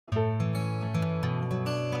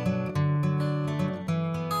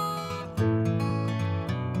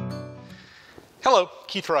Hello,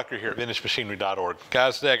 Keith Rucker here at VintageMachinery.org.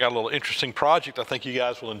 Guys, today I got a little interesting project I think you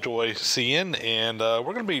guys will enjoy seeing, and we're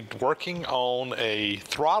going to be working on a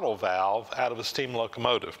throttle valve out of a steam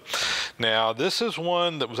locomotive. Now, this is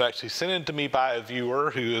one that was actually sent in to me by a viewer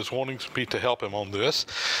who is wanting me to help him on this.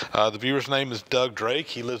 The viewer's name is Doug Drake.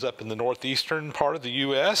 He lives up in the northeastern part of the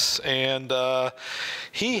U.S., and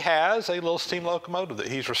he has a little steam locomotive that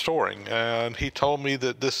he's restoring. And he told me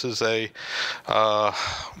that this is a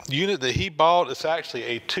unit that he bought. It's actually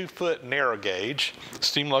a 2-foot narrow gauge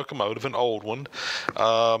steam locomotive, an old one,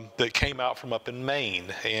 that came out from up in Maine.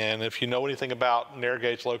 And if you know anything about narrow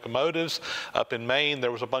gauge locomotives, up in Maine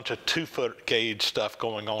there was a bunch of 2-foot gauge stuff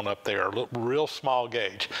going on up there, real small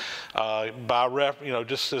gauge.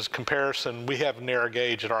 Just as comparison, we have narrow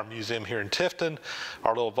gauge at our museum here in Tifton.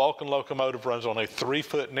 Our little Vulcan locomotive runs on a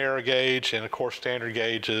 3-foot narrow gauge, and of course standard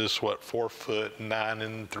gauge is what, 4 foot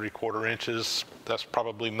 9 3/4 inches. That's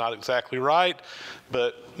probably not exactly right,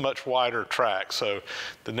 but much wider track. So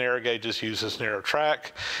the narrow gauges uses narrow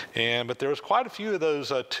track, but there was quite a few of those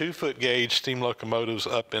 2-foot gauge steam locomotives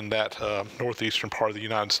up in that northeastern part of the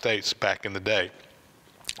United States back in the day.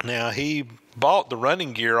 Now, he bought the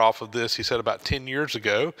running gear off of this, he said, about 10 years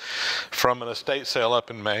ago from an estate sale up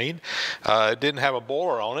in Maine. It didn't have a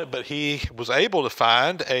boiler on it, but he was able to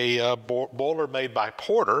find a boiler made by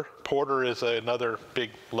Porter. Porter is another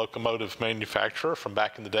big locomotive manufacturer from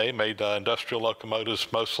back in the day, made industrial locomotives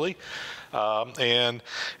mostly. And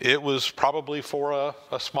it was probably for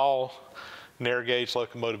a small narrow gauge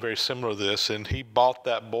locomotive very similar to this, and he bought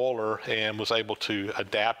that boiler and was able to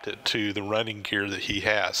adapt it to the running gear that he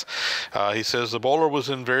has. He says the boiler was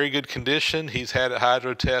in very good condition. He's had it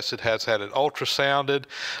hydro tested, has had it ultrasounded,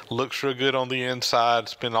 looks real good on the inside.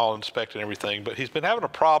 It's been all inspected and everything, but he's been having a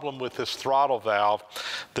problem with this throttle valve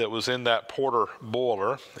that was in that Porter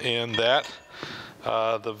boiler, in that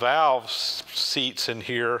the valve seats in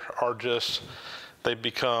here are just, they've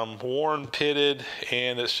become worn, pitted,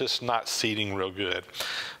 and it's just not seating real good.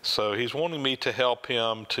 So he's wanting me to help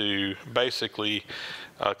him to basically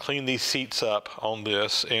clean these seats up on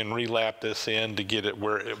this and relap this in to get it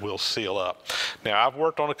where it will seal up. Now, I've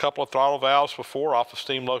worked on a couple of throttle valves before off of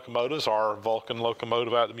steam locomotives. Our Vulcan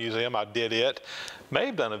locomotive out at the museum, I did it. May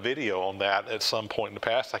have done a video on that at some point in the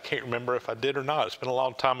past. I can't remember if I did or not. It's been a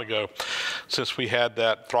long time ago since we had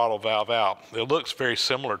that throttle valve out. It looks very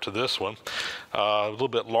similar to this one, a little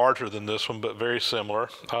bit larger than this one, but very similar.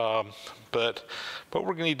 But what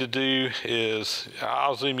we're going to need to do is,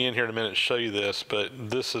 I'll zoom you in here in a minute and show you this, but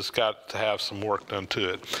this has got to have some work done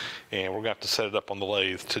to it. And we're going to have to set it up on the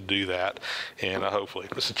lathe to do that, and hopefully.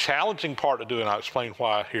 It's a challenging part to do, and I'll explain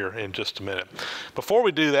why here in just a minute. Before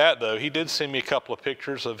we do that, though, he did send me a couple of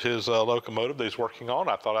pictures of his locomotive that he's working on.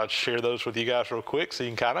 I thought I'd share those with you guys real quick so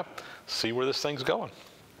you can kind of see where this thing's going.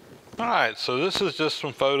 All right, so this is just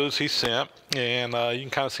some photos he sent, and you can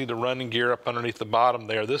kind of see the running gear up underneath the bottom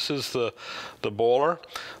there. This is the boiler,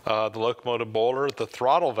 the locomotive boiler. The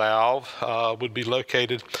throttle valve would be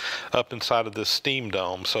located up inside of this steam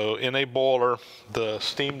dome. So in a boiler, the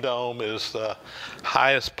steam dome is the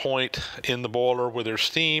highest point in the boiler where there's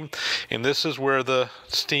steam, and this is where the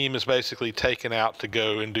steam is basically taken out to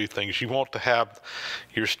go and do things. You want to have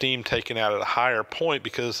your steam taken out at a higher point,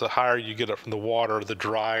 because the higher you get up from the water, the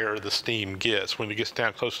drier the steam gets. When it gets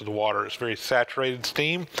down close to the water, it's very saturated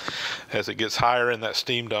steam. As it gets higher in that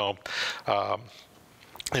steam dome,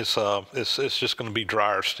 it's just going to be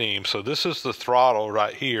drier steam. So this is the throttle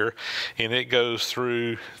right here, and it goes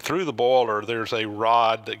through the boiler. There's a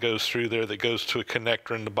rod that goes through there that goes to a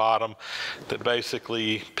connector in the bottom that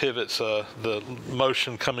basically pivots the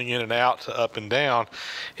motion coming in and out to up and down,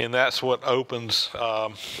 and that's what opens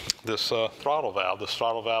this throttle valve. This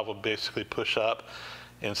throttle valve will basically push up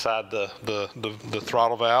inside the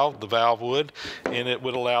throttle valve, the valve would, and it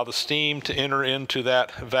would allow the steam to enter into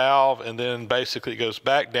that valve, and then basically it goes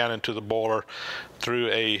back down into the boiler through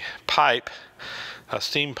a pipe, a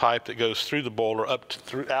steam pipe that goes through the boiler up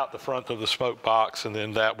throughout the front of the smoke box, and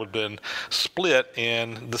then that would then split,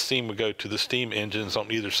 and the steam would go to the steam engines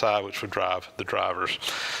on either side, which would drive the drivers.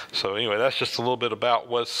 So anyway, that's just a little bit about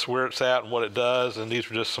where it's at and what it does, and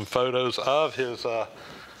these are just some photos of his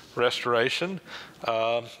restoration.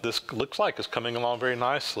 This looks like it's coming along very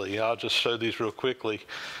nicely. I'll just show these real quickly.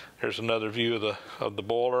 Here's another view of the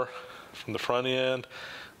boiler from the front end.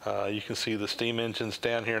 You can see the steam engines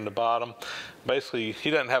down here in the bottom. Basically, he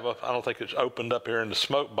doesn't have I don't think it's opened up here in the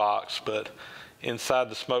smoke box, but inside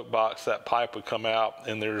the smoke box, that pipe would come out,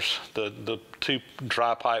 and there's the 2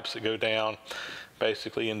 dry pipes that go down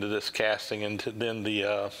basically into this casting, and then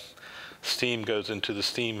the steam goes into the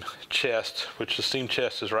steam chest, which the steam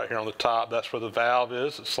chest is right here on the top. That's where the valve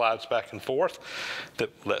is. It slides back and forth. That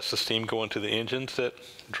lets the steam go into the engines that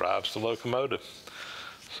drives the locomotive.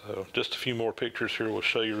 So just a few more pictures here we'll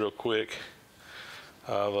show you real quick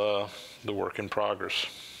of the work in progress.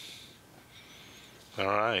 All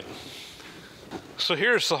right. So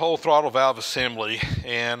here's the whole throttle valve assembly,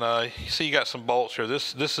 and you see you got some bolts here.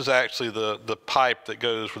 This is actually the pipe that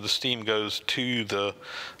goes where the steam goes to the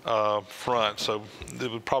front. So it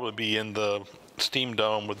would probably be in the steam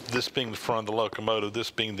dome, with this being the front of the locomotive, this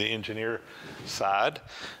being the engineer side.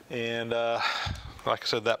 And like I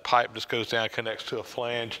said, that pipe just goes down and connects to a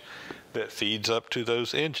flange that feeds up to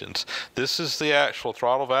those engines. This is the actual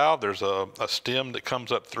throttle valve. There's a stem that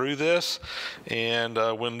comes up through this, and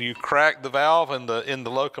when you crack the valve in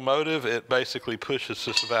the locomotive, it basically pushes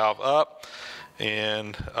this valve up,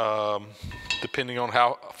 and depending on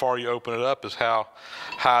how far you open it up is how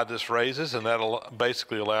high this raises, and that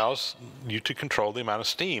basically allows you to control the amount of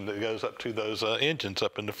steam that goes up to those engines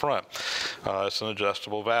up in the front. It's an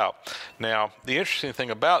adjustable valve. Now, the interesting thing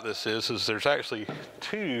about this is there's actually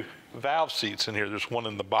two valve seats in here. There's one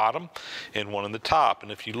in the bottom and one in the top,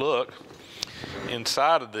 and if you look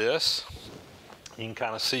inside of this, you can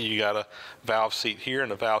kind of see you got a valve seat here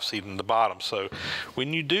and a valve seat in the bottom. So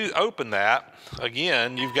when you do open that,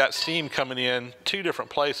 again, you've got steam coming in two different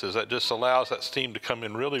places. That just allows that steam to come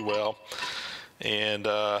in really well, and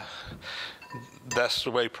that's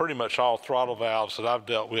the way pretty much all throttle valves that I've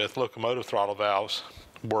dealt with, locomotive throttle valves,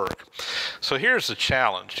 work. So here's the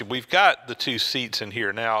challenge. We've got the two seats in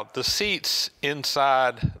here. Now, the seats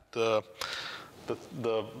inside the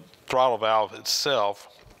throttle valve itself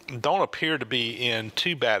don't appear to be in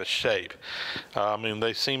too bad a shape. I mean,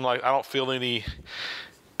 they seem like, I don't feel any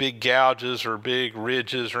big gouges or big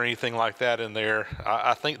ridges or anything like that in there.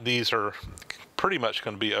 I think these are pretty much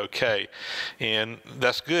going to be okay, and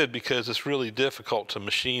that's good because it's really difficult to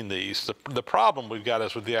machine these. The problem we've got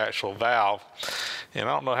is with the actual valve, and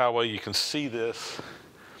I don't know how well you can see this.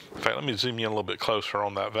 In fact, let me zoom in a little bit closer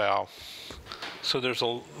on that valve. So there's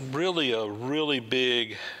a really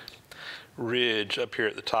big ridge up here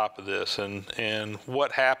at the top of this, and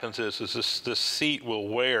what happens is this seat will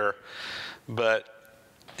wear, but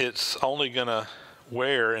it's only going to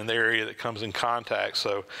wear in the area that comes in contact.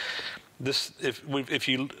 So this, if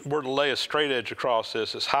you were to lay a straight edge across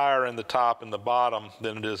this, it's higher in the top and the bottom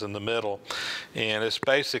than it is in the middle, and it's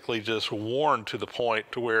basically just worn to the point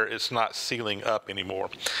to where it's not sealing up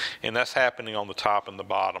anymore, and that's happening on the top and the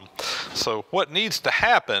bottom. So what needs to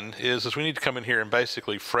happen is we need to come in here and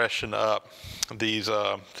basically freshen up these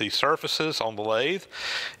surfaces on the lathe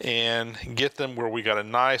and get them where we got a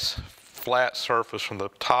nice flat surface from the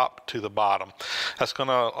top to the bottom. That's going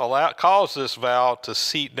to cause this valve to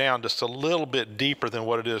seat down just a little bit deeper than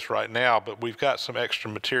what it is right now, but we've got some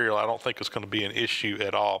extra material. I don't think it's going to be an issue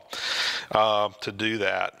at all to do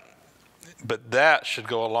that. But that should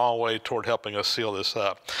go a long way toward helping us seal this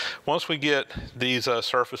up. Once we get these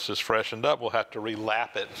surfaces freshened up, we'll have to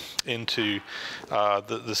relap it into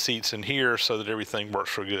the seats in here so that everything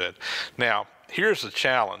works for good. Now, here's the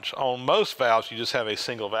challenge. On most valves, you just have a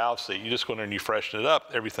single valve seat. You just go in there and you freshen it up,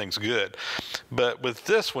 everything's good. But with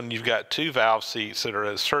this one, you've got two valve seats that are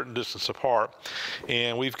at a certain distance apart,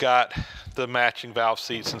 and we've got the matching valve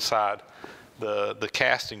seats inside the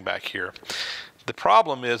casting back here. The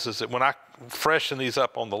problem is that when I freshen these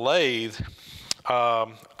up on the lathe,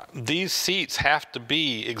 these seats have to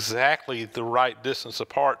be exactly the right distance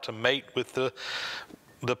apart to mate with the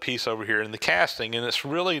piece over here in the casting, and it's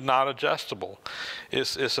really not adjustable.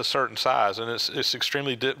 It's a certain size, and it's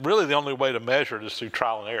extremely really the only way to measure it is through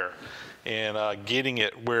trial and error, and getting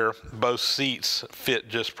it where both seats fit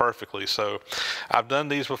just perfectly. So I've done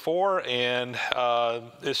these before, and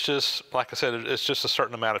it's just, like I said, it's just a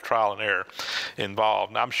certain amount of trial and error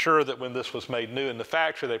involved. Now, I'm sure that when this was made new in the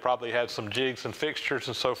factory, they probably had some jigs and fixtures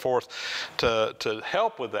and so forth to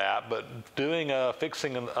help with that, but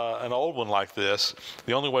fixing an old one like this,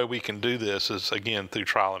 the only way we can do this is, again, through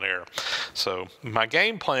trial and error. So my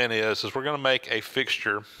game plan is we're going to make a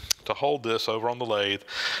fixture to hold this over on the lathe.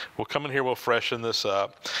 We'll come in here, we'll freshen this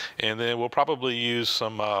up, and then we'll probably use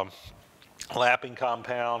some lapping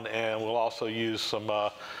compound, and we'll also use some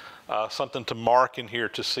something to mark in here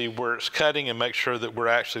to see where it's cutting and make sure that we're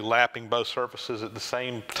actually lapping both surfaces at the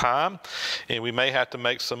same time. And we may have to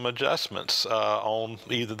make some adjustments on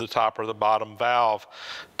either the top or the bottom valve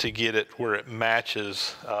to get it where it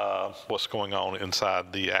matches what's going on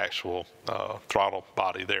inside the actual throttle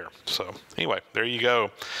body there. So anyway, there you go.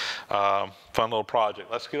 Fun little project.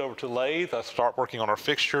 Let's get over to the lathe. Let's start working on our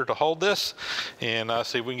fixture to hold this and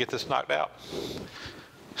see if we can get this knocked out.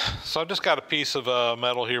 So I've just got a piece of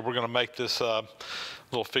metal here. We're going to make this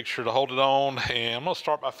little fixture to hold it on, and I'm going to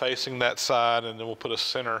start by facing that side, and then we'll put a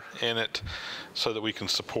center in it so that we can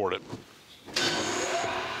support it. A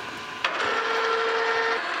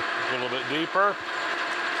little bit deeper.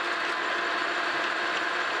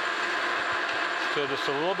 Still just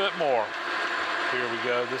a little bit more. Here we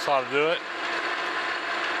go. This ought to do it.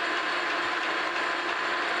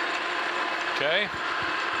 Okay.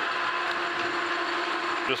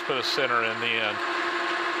 Just put a center in the end.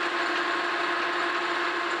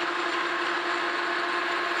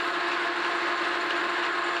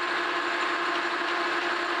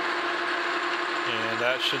 And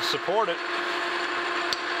that should support it.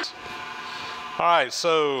 All right,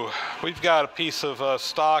 so we've got a piece of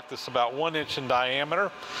stock that's about 1 inch in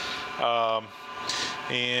diameter.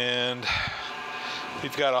 And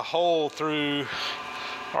we've got a hole through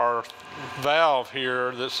our valve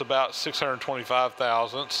here that's about 625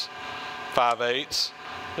 thousandths, 5/8,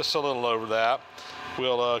 just a little over that.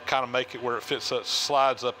 We'll kind of make it where it fits,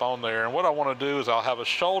 slides up on there. And what I want to do is I'll have a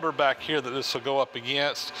shoulder back here that this will go up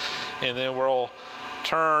against, and then we'll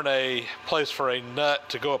turn a place for a nut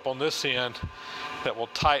to go up on this end that will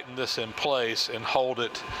tighten this in place and hold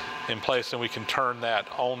it in place, and we can turn that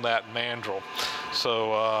on that mandrel.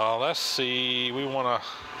 So let's see, we want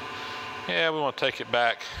to take it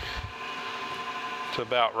back to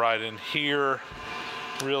about right in here.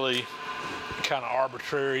 Really kind of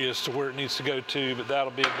arbitrary as to where it needs to go to, but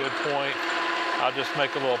that'll be a good point. I'll just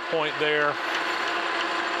make a little point there,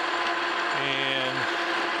 and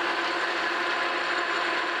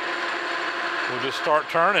we'll just start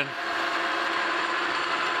turning.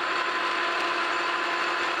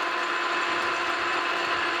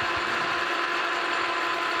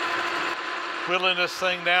 Whittling this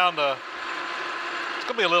thing down to, it's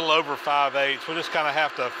going to be a little over 5/8. We just kind of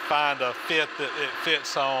have to find a fit that it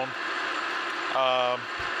fits on.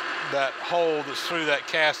 That hole that's through that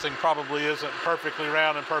casting probably isn't perfectly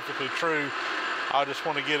round and perfectly true. I just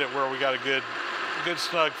want to get it where we got a good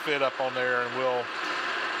snug fit up on there, and we'll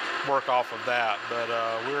work off of that. But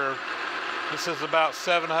this is about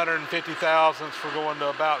 750 thousandths. We're going to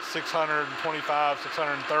about 625,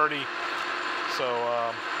 630. So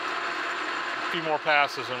a few more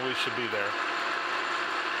passes and we should be there.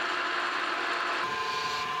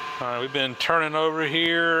 All right, we've been turning over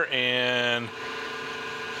here and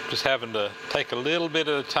just having to take a little bit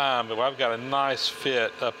at a time, but I've got a nice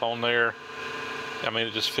fit up on there. I mean,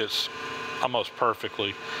 it just fits almost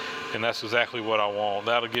perfectly, and that's exactly what I want.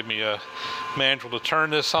 That'll give me a mandrel to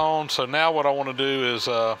turn this on. So now what I want to do is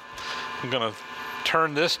I'm going to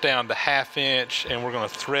turn this down to 1/2 inch, and we're going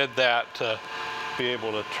to thread that to be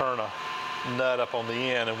able to turn a nut up on the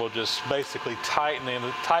end, and we'll just basically tighten it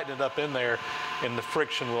up in there, and the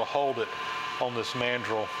friction will hold it on this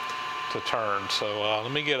mandrel to turn. So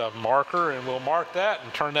let me get a marker, and we'll mark that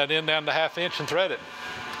and turn that end down to 1/2 inch and thread it.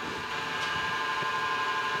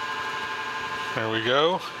 There we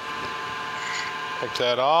go. Take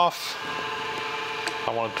that off.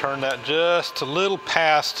 I want to turn that just a little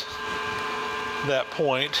past that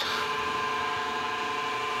point.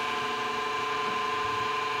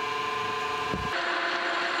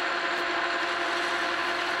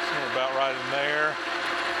 So we're about right in there.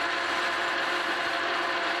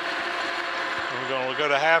 And we'll go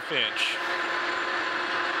to 1/2 inch.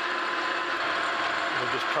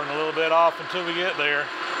 We'll just turn a little bit off until we get there.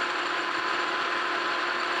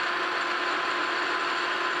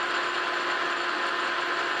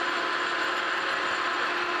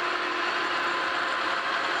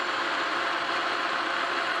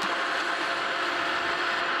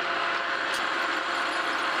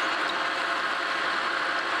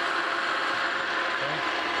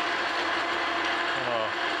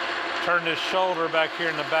 Turn this shoulder back here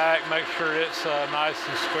in the back, make sure it's nice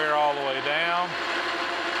and square all the way down.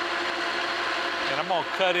 And I'm going to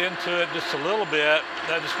cut into it just a little bit.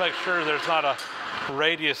 That just makes sure there's not a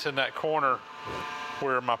radius in that corner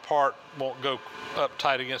where my part won't go up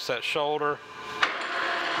tight against that shoulder.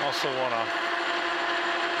 Also want to,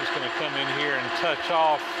 just going to come in here and touch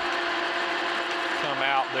off, come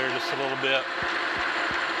out there just a little bit.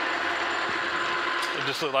 It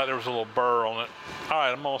just looked like there was a little burr on it. All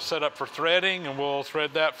right, I'm gonna set up for threading, and we'll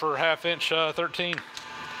thread that for 1/2 inch 13.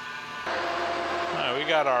 All right, we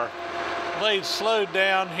got our blade slowed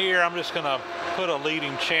down here. I'm just gonna put a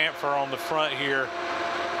leading chamfer on the front here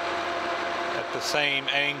at the same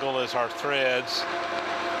angle as our threads.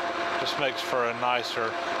 Just makes for a nicer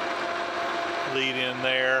lead in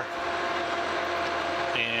there.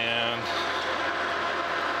 And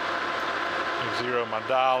zero my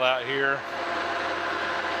dial out here.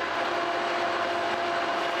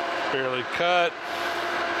 barely cut.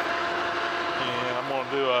 And I'm going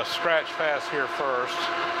to do a scratch pass here first.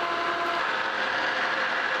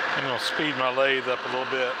 I'm going to speed my lathe up a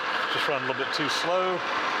little bit. Just run a little bit too slow. All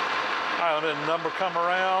right, let the number come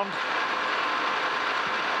around.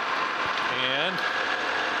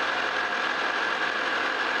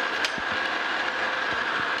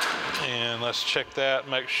 And let's check that,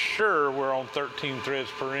 make sure we're on 13 threads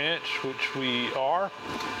per inch, which we are,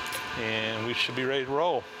 and we should be ready to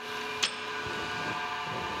roll.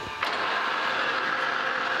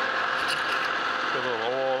 Put a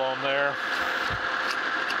little oil on there.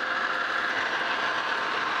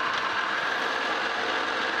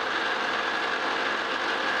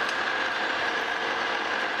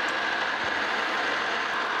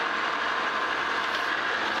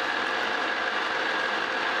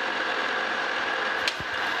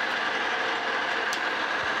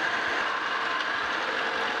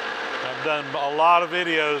 I've done a lot of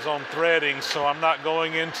videos on threading, so I'm not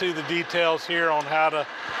going into the details here on how to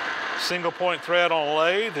single point thread on a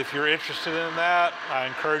lathe. If you're interested in that, I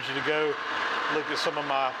encourage you to go look at some of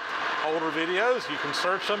my older videos. You can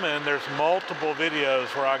search them, and there's multiple videos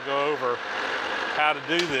where I go over how to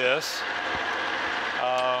do this.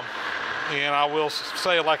 And I will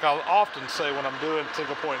say, like I often say when I'm doing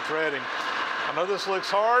single point threading, I know this looks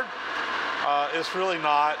hard. It's really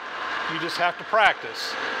not. You just have to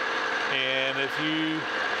practice. And if you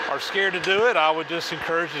are scared to do it, I would just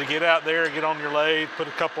encourage you to get out there, get on your lathe, put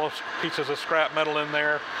a couple of pieces of scrap metal in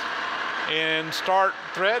there, and start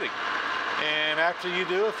threading. And after you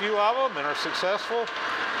do a few of them and are successful,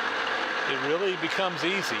 it really becomes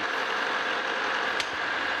easy.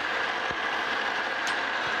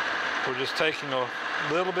 We're just taking a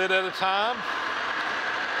little bit at a time,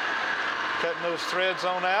 cutting those threads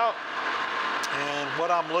on out. And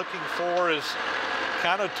what I'm looking for is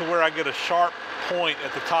kind of to where I get a sharp point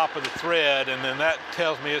at the top of the thread, and then that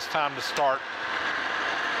tells me it's time to start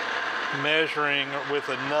measuring with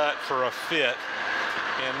a nut for a fit.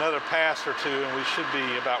 And another pass or two, and we should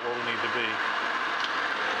be about where we need to be.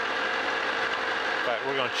 In fact,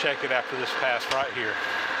 we're going to check it after this pass right here.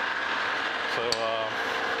 So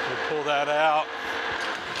we'll pull that out,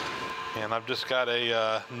 and I've just got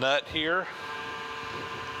a nut here,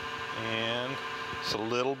 and it's a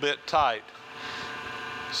little bit tight.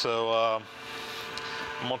 So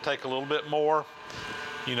I'm going to take a little bit more.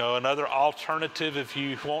 You know, another alternative, if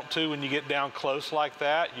you want to, when you get down close like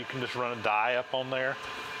that, you can just run a die up on there.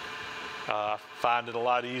 I find it a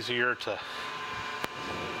lot easier to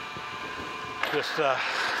just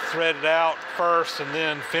thread it out first and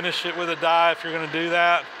then finish it with a die if you're going to do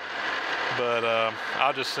that. But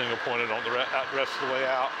I'll just single point it on the rest of the way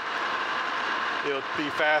out. It'll be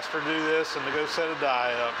faster to do this than to go set a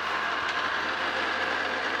die up.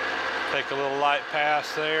 Take a little light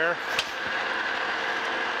pass there.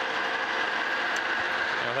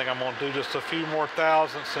 And I think I'm going to do just a few more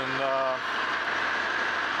thousandths and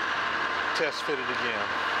test fit it again.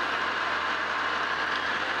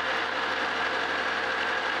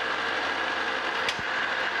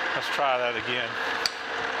 Let's try that again.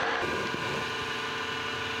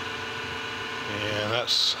 And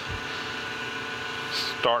that's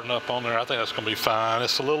starting up on there. I think that's going to be fine.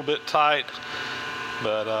 It's a little bit tight,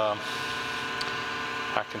 but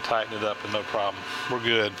I can tighten it up with no problem. We're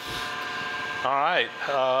good. All right,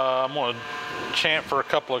 I'm going to chamfer a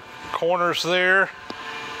couple of corners there.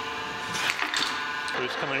 We're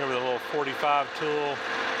just coming here with a little 45 tool.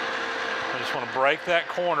 I just want to break that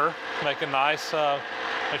corner, make a nice,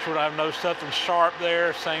 make sure we don't have no something sharp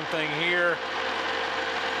there. Same thing here.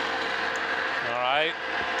 All right,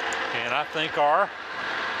 and I think our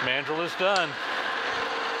mandrel is done.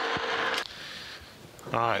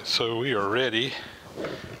 All right, so we are ready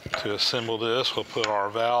to assemble this. We'll put our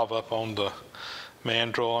valve up on the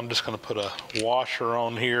mandrel. I'm just going to put a washer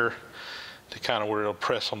on here to kind of where it'll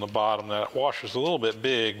press on the bottom. That washer's a little bit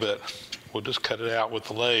big, but we'll just cut it out with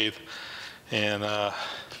the lathe and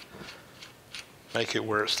make it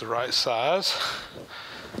where it's the right size.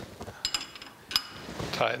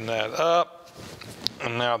 Tighten that up.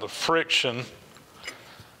 And now the friction,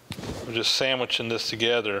 we're just sandwiching this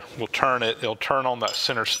together. We'll turn it, it'll turn on that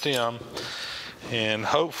center stem, and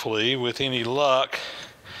hopefully, with any luck,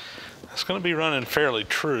 it's going to be running fairly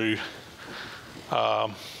true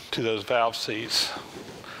to those valve seats.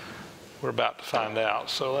 We're about to find out.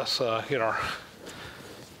 So let's get our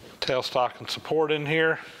tailstock and support in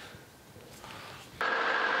here.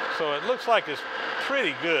 So it looks like it's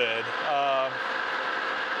pretty good.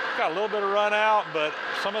 Got a little bit of run out, but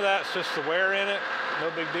some of that's just the wear in it.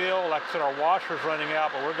 No big deal. Like I said, our washer's running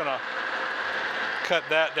out, but we're going to cut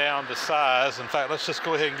that down to size. In fact, let's just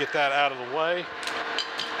go ahead and get that out of the way.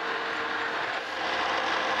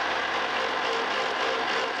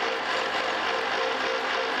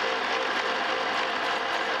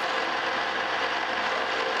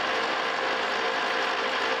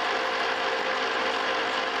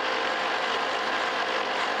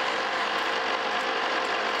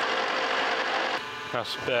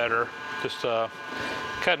 That's better, just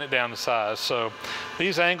cutting it down to size. So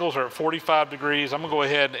these angles are at 45 degrees. I'm gonna go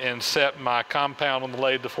ahead and set my compound on the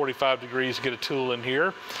lathe to 45 degrees, get a tool in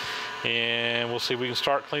here, and we'll see if we can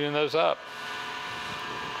start cleaning those up.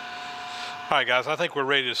 All right, guys, I think we're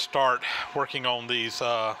ready to start working on these,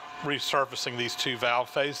 resurfacing these two valve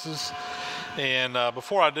faces. And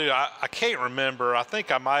before I do, I can't remember. I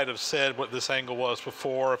think I might have said what this angle was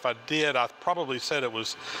before. If I did, I probably said it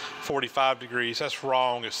was 45 degrees. That's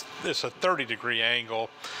wrong. It's a 30-degree angle.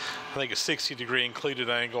 I think a 60-degree included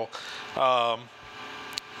angle.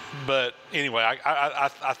 But anyway, I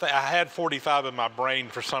had 45 in my brain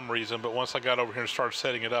for some reason, but once I got over here and started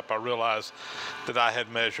setting it up, I realized that I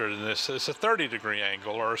had measured, and it's a 30-degree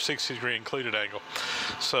angle or a 60-degree included angle.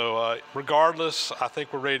 So regardless, I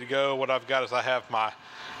think we're ready to go. What I've got is I have my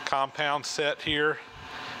compound set here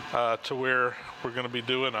to where we're going to be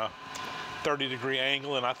doing a 30-degree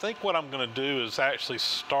angle, and I think what I'm going to do is actually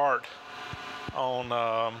start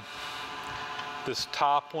on this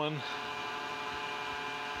top one.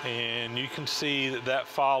 And you can see that that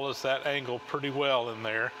follows that angle pretty well in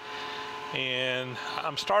there. And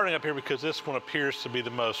I'm starting up here because this one appears to be the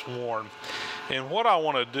most worn. And what I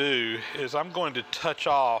want to do is I'm going to touch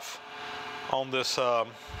off on this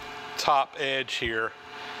top edge here.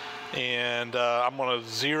 And I'm going to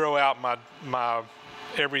zero out my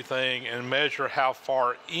everything and measure how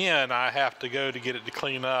far in I have to go to get it to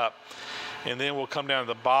clean up. And then we'll come down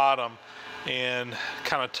to the bottom and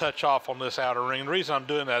kind of touch off on this outer ring. The reason I'm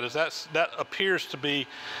doing that is that appears to be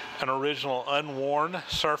an original unworn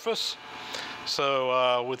surface.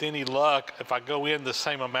 So with any luck, if I go in the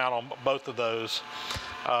same amount on both of those,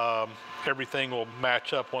 everything will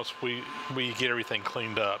match up once we get everything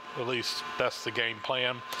cleaned up. At least that's the game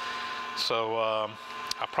plan. So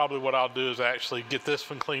what I'll do is actually get this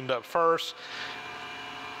one cleaned up first.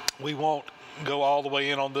 We won't go all the way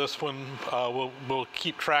in on this one. We'll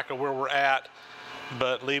keep track of where we're at,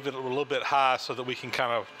 but leave it a little bit high so that we can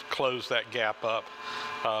kind of close that gap up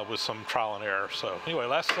with some trial and error. So anyway,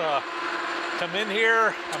 let's come in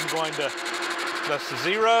here. That's the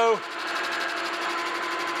zero.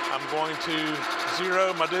 I'm going to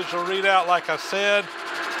zero my digital readout like I said,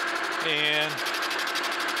 and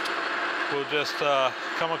we'll just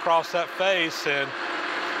come across that face, and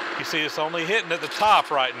you see it's only hitting at the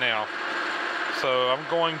top right now. So I'm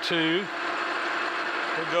going to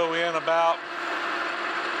go in about,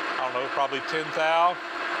 I don't know, probably 10 thou.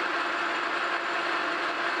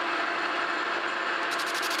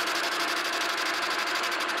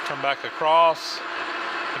 Come back across.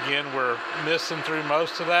 Again, we're missing through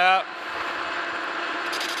most of that.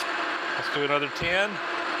 Let's do another 10.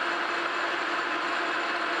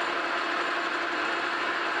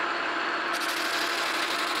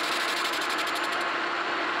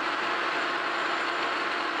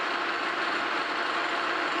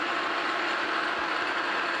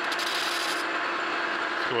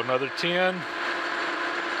 Do another 10.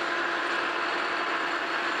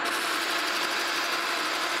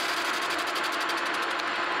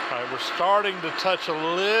 All right, we're starting to touch a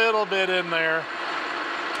little bit in there.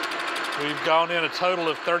 We've gone in a total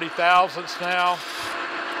of 30 thousandths now.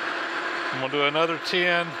 I'm gonna do another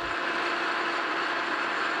 10.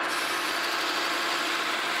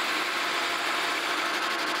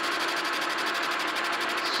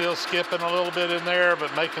 Still skipping a little bit in there,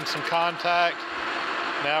 but making some contact.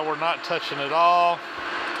 Now we're not touching it all,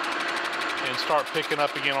 and start picking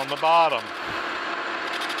up again on the bottom.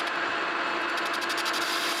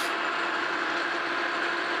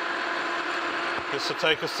 This will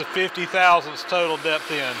take us to 50 thousandths total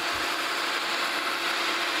depth in.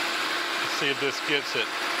 Let's see if this gets it.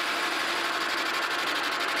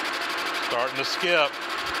 Starting to skip.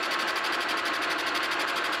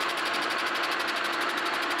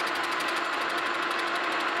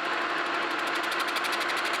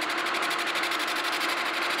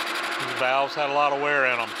 Valves had a lot of wear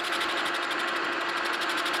in them.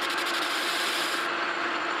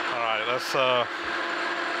 All right, I'm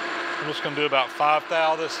just gonna do about 5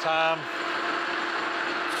 thou this time.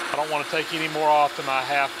 I don't want to take any more off than I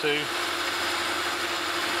have to.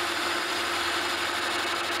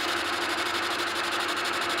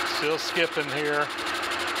 Still skipping here,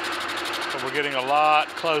 but we're getting a lot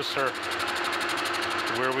closer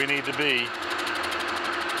to where we need to be.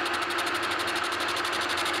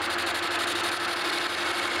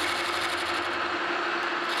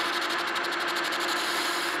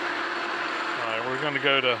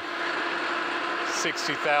 go to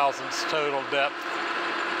 60 thousandths total depth,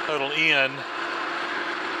 total in.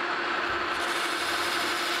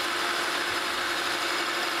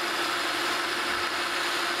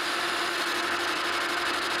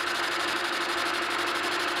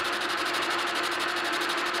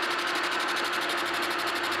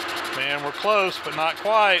 Man, we're close, but not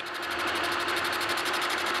quite.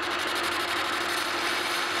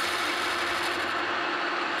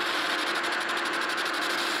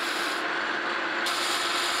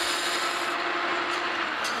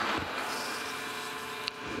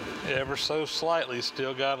 Ever so slightly,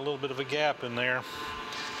 still got a little bit of a gap in there.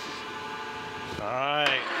 All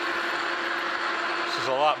right. This is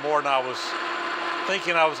a lot more than I was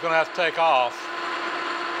thinking I was going to have to take off.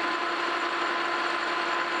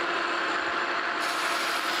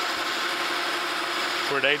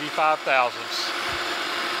 We're at 85 thousandths.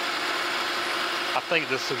 I think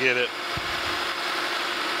this will get it.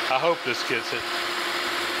 I hope this gets it.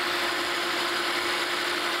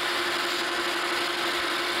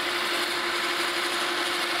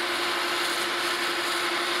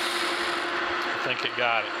 I think it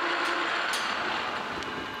got it.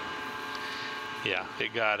 Yeah,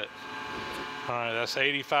 it got it. All right, that's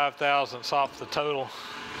 85 thousandths off the total,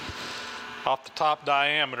 off the top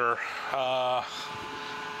diameter.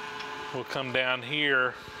 We'll come down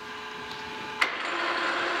here.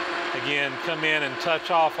 Again, come in and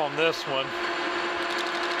touch off on this one.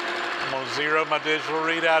 I'm going to zero my digital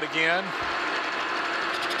readout again.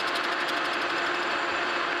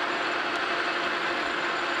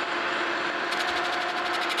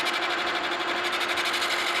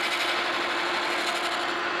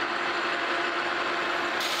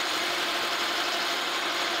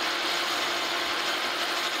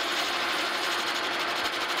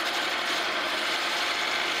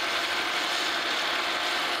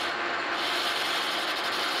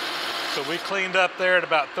 So we cleaned up there at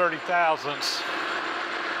about 30 thousandths.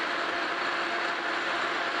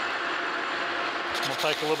 We'll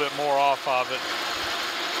take a little bit more off of it.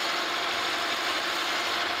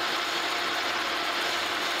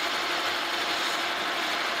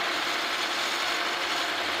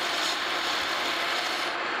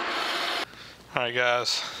 All right,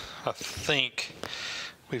 guys, I think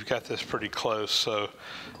we've got this pretty close. So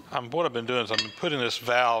what I've been doing is I've been putting this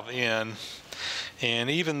valve in.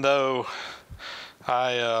 And even though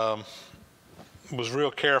I was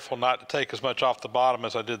real careful not to take as much off the bottom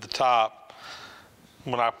as I did the top,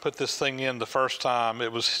 when I put this thing in the first time,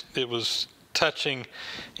 it was touching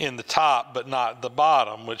in the top but not the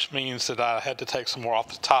bottom, which means that I had to take some more off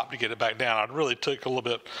the top to get it back down. I really took a little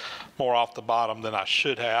bit more off the bottom than I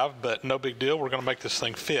should have, but no big deal. We're going to make this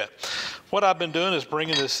thing fit. What I've been doing is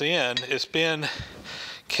bringing this in. It's been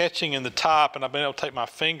catching in the top, and I've been able to take my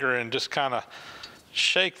finger and just kind of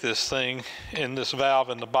shake this thing in this valve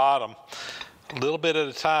in the bottom a little bit at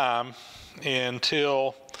a time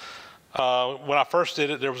until when I first did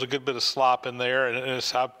it, there was a good bit of slop in there, and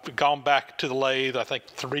I've gone back to the lathe I think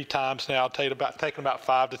 3 times now, taking about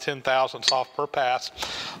 5 to 10 thousandths off per pass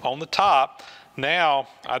on the top. Now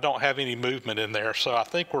I don't have any movement in there, so I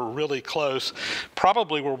think we're really close,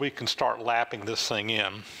 probably where we can start lapping this thing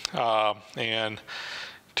in, and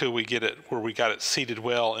till we get it where we got it seated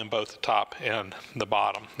well in both the top and the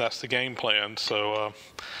bottom. That's the game plan. So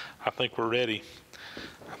I think we're ready.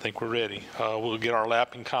 We'll get our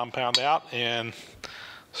lapping compound out and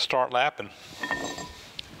start lapping.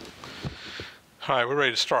 All right, we're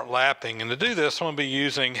ready to start lapping. And to do this, I'm going to be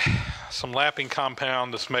using some lapping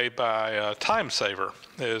compound that's made by Time Saver,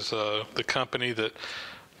 is the company that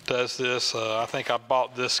does this. I think I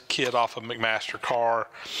bought this kit off of McMaster Car,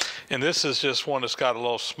 and this is just one that's got a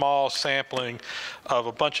little small sampling of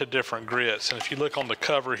a bunch of different grits. And if you look on the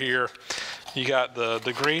cover here, you got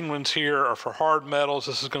the green ones here are for hard metals.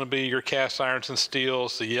 This is going to be your cast irons and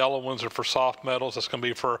steels. The yellow ones are for soft metals. That's going to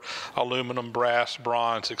be for aluminum, brass,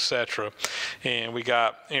 bronze, etc. And we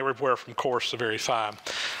got everywhere from coarse to very fine.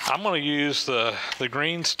 I'm going to use the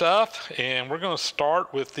green stuff, and we're going to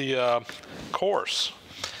start with the coarse.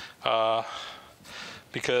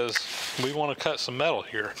 Because we want to cut some metal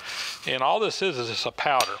here, and all this is just a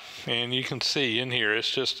powder, and you can see in here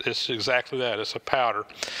it's exactly that. It's a powder.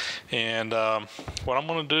 And what I'm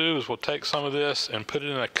going to do is we'll take some of this and put it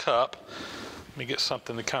in a cup. Let me get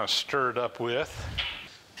something to kind of stir it up with.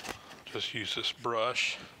 Just use this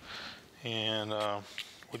brush, and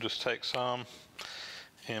we'll just take some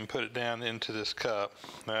and put it down into this cup.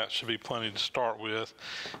 That should be plenty to start with.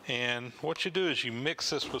 And what you do is you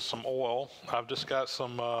mix this with some oil. I've just got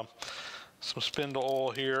some spindle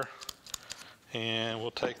oil here, and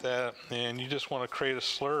we'll take that, and you just want to create a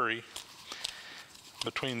slurry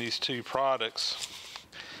between these two products.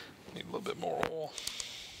 Need a little bit more oil.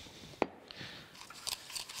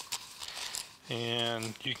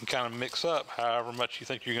 And you can kind of mix up however much you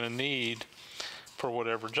think you're going to need for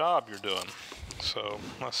whatever job you're doing. So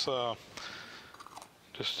let's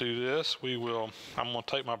just do this. I'm going to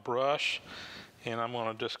take my brush and I'm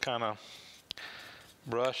going to just kind of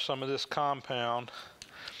brush some of this compound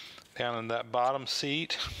down in that bottom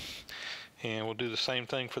seat, and we'll do the same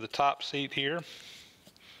thing for the top seat here.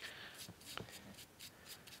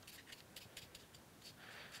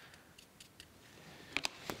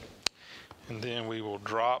 And then we will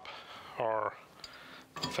drop our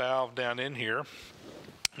valve down in here.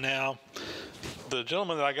 Now, the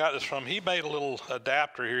gentleman that I got this from, he made a little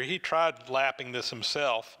adapter here. He tried lapping this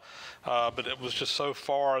himself, but it was just so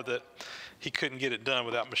far that he couldn't get it done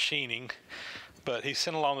without machining. But he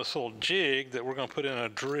sent along this little jig that we're going to put in a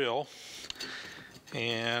drill,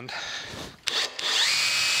 and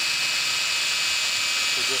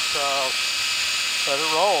we just let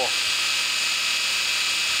it roll.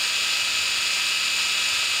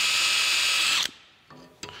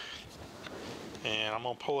 And I'm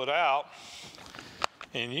going to pull it out,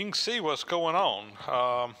 and you can see what's going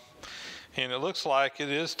on. And it looks like it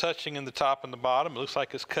is touching in the top and the bottom. It looks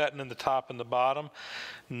like it's cutting in the top and the bottom.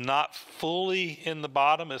 Not fully in the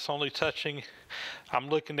bottom. It's only touching, I'm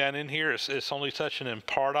looking down in here, it's only touching in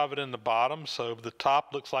part of it in the bottom. So the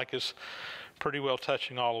top looks like it's pretty well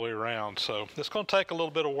touching all the way around. So it's going to take a little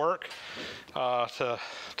bit of work to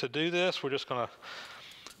do this. We're just going to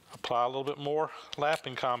apply a little bit more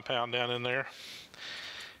lapping compound down in there.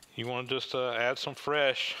 You want to just add some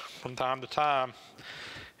fresh from time to time,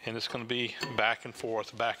 and it's going to be back and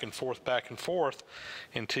forth, back and forth, back and forth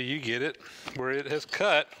until you get it where it has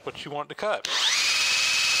cut what you want to cut.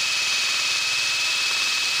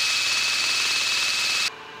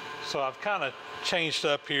 So I've kind of changed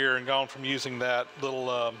up here and gone from using that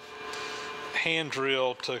little hand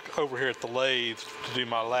drill to over here at the lathe to do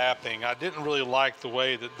my lapping. I didn't really like the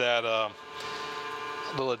way that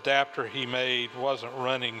little adapter he made wasn't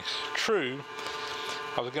running true.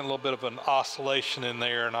 I was getting a little bit of an oscillation in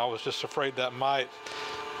there, and I was just afraid that might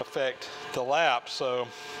affect the lap. So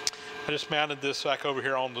I just mounted this back over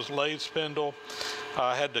here on this lathe spindle.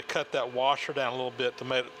 I had to cut that washer down a little bit to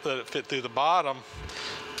let it fit through the bottom,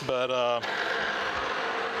 but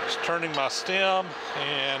just turning my stem,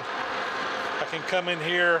 and I can come in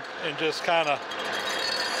here and just kind of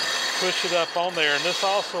push it up on there. And this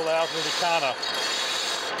also allows me to kind of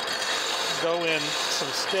go in some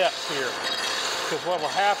steps here, because what will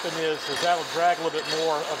happen is that'll drag a little bit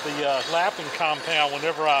more of the lapping compound.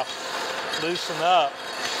 Whenever I loosen up,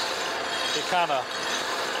 it kind of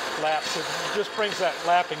laps. It just brings that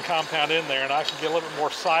lapping compound in there, and I can get a little bit more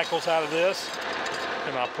cycles out of this.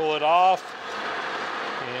 And I'll pull it off,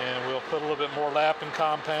 and we'll put a little bit more lapping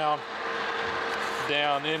compound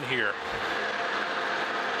down in here.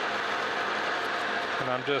 And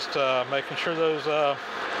I'm just making sure those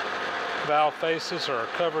valve faces are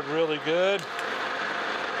covered really good,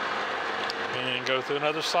 and go through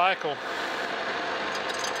another cycle.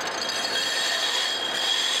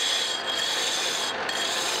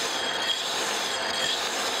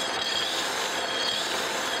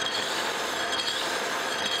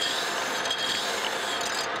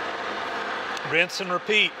 Rinse and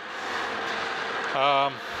repeat.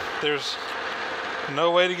 There's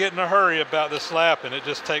no way to get in a hurry about this lapping. It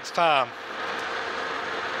just takes time.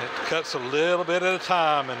 It cuts a little bit at a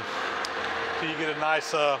time until you get a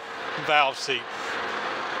nice valve seat.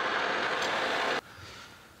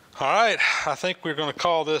 All right, I think we're going to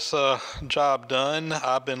call this job done.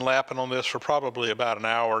 I've been lapping on this for probably about an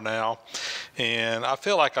hour now, and I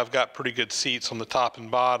feel like I've got pretty good seats on the top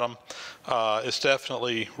and bottom. It's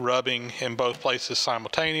definitely rubbing in both places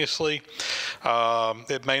simultaneously.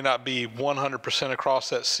 It may not be 100%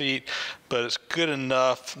 across that seat, but it's good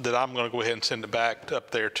enough that I'm going to go ahead and send it back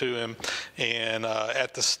up there to him. And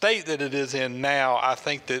at the state that it is in now, I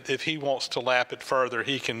think that if he wants to lap it further,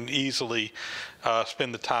 he can easily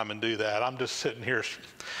spend the time and do that. I'm just sitting here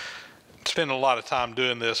spending a lot of time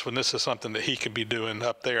doing this when this is something that he could be doing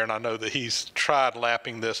up there, and I know that he's tried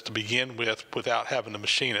lapping this to begin with without having to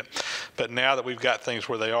machine it. But now that we've got things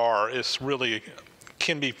where they are, it's really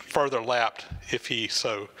can be further lapped if he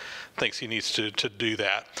so thinks he needs to do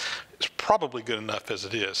that. It's probably good enough as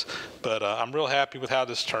it is, but I'm real happy with how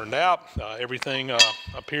this turned out. Everything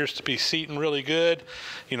appears to be seating really good.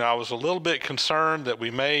 You know, I was a little bit concerned that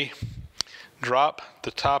we may drop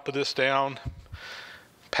the top of this down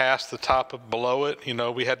past the top of below it. You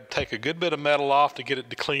know, we had to take a good bit of metal off to get it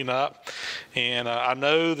to clean up. And I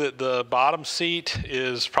know that the bottom seat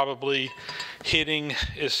is probably hitting,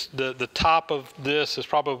 the top of this is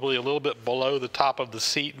probably a little bit below the top of the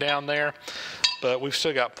seat down there, but we've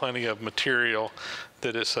still got plenty of material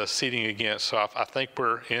that it's seating against, so I think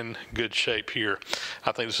we're in good shape here.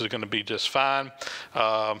 I think this is going to be just fine.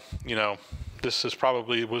 You know, this is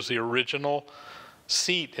probably was the original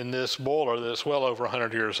seat in this boiler that's well over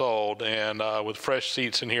 100 years old, and with fresh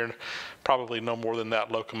seats in here, probably no more than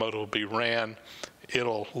that locomotive will be ran.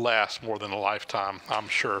 It'll last more than a lifetime, I'm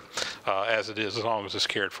sure, as it is, as long as it's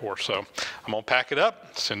cared for. So I'm gonna pack it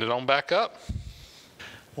up, send it on back up.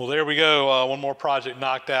 Well, there we go. One more project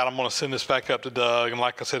knocked out. I'm going to send this back up to Doug. And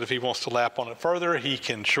like I said, if he wants to lap on it further, he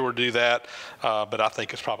can sure do that. But I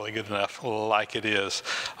think it's probably good enough like it is.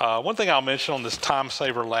 One thing I'll mention on this time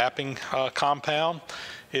saver lapping compound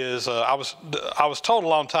is I was told a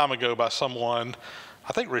long time ago by someone,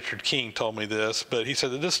 I think Richard King told me this, but he said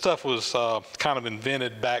that this stuff was kind of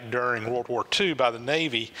invented back during World War II by the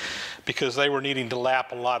Navy because they were needing to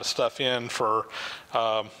lap a lot of stuff in for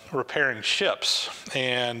repairing ships.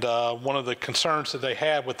 And one of the concerns that they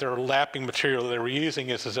had with their lapping material that they were using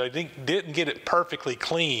is they didn't get it perfectly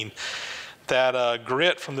clean. That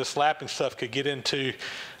grit from this lapping stuff could get into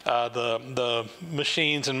the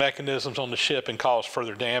machines and mechanisms on the ship and cause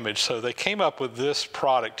further damage. So they came up with this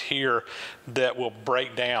product here that will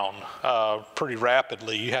break down pretty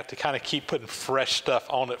rapidly. You have to kind of keep putting fresh stuff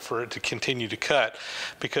on it for it to continue to cut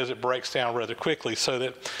because it breaks down rather quickly, so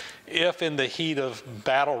that if in the heat of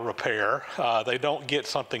battle repair they don't get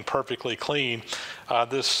something perfectly clean,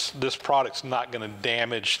 this product's not going to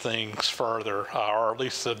damage things further, or at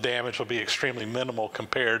least the damage will be extremely minimal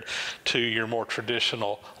compared to your more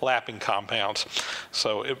traditional lapping compounds.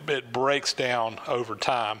 So it breaks down over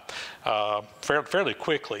time fairly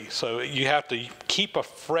quickly. So you have to keep a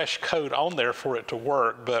fresh coat on there for it to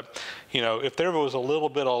work. But you know, if there was a little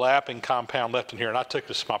bit of lapping compound left in here, and I took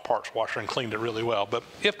this to my parts washer and cleaned it really well, but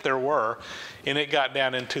if there were, and it got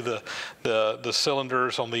down into the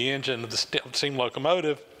cylinders on the engine of the steam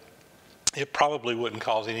locomotive, it probably wouldn't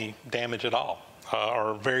cause any damage at all.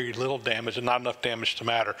 Or very little damage and not enough damage to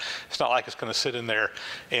matter. It's not like it's going to sit in there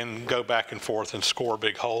and go back and forth and score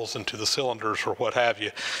big holes into the cylinders or what have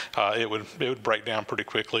you. It would break down pretty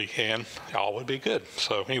quickly and all would be good.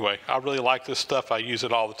 So anyway, I really like this stuff. I use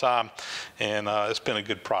it all the time, and it's been a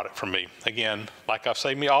good product for me. Again, like I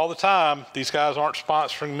say all the time, these guys aren't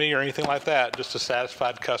sponsoring me or anything like that, just a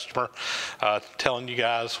satisfied customer telling you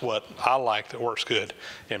guys what I like that works good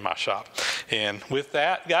in my shop. And with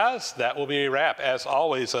that, guys, that will be a wrap. As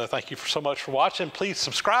always, thank you so much for watching. Please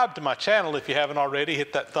subscribe to my channel if you haven't already.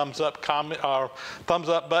 Hit that thumbs up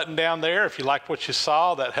button down there if you liked what you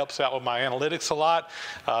saw. That helps out with my analytics a lot.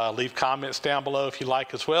 Leave comments down below if you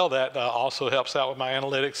like as well. That also helps out with my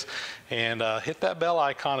analytics. And hit that bell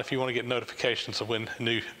icon if you want to get notifications of when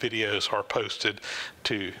new videos are posted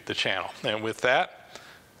to the channel. And with that,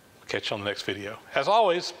 catch you on the next video. As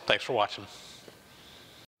always, thanks for watching.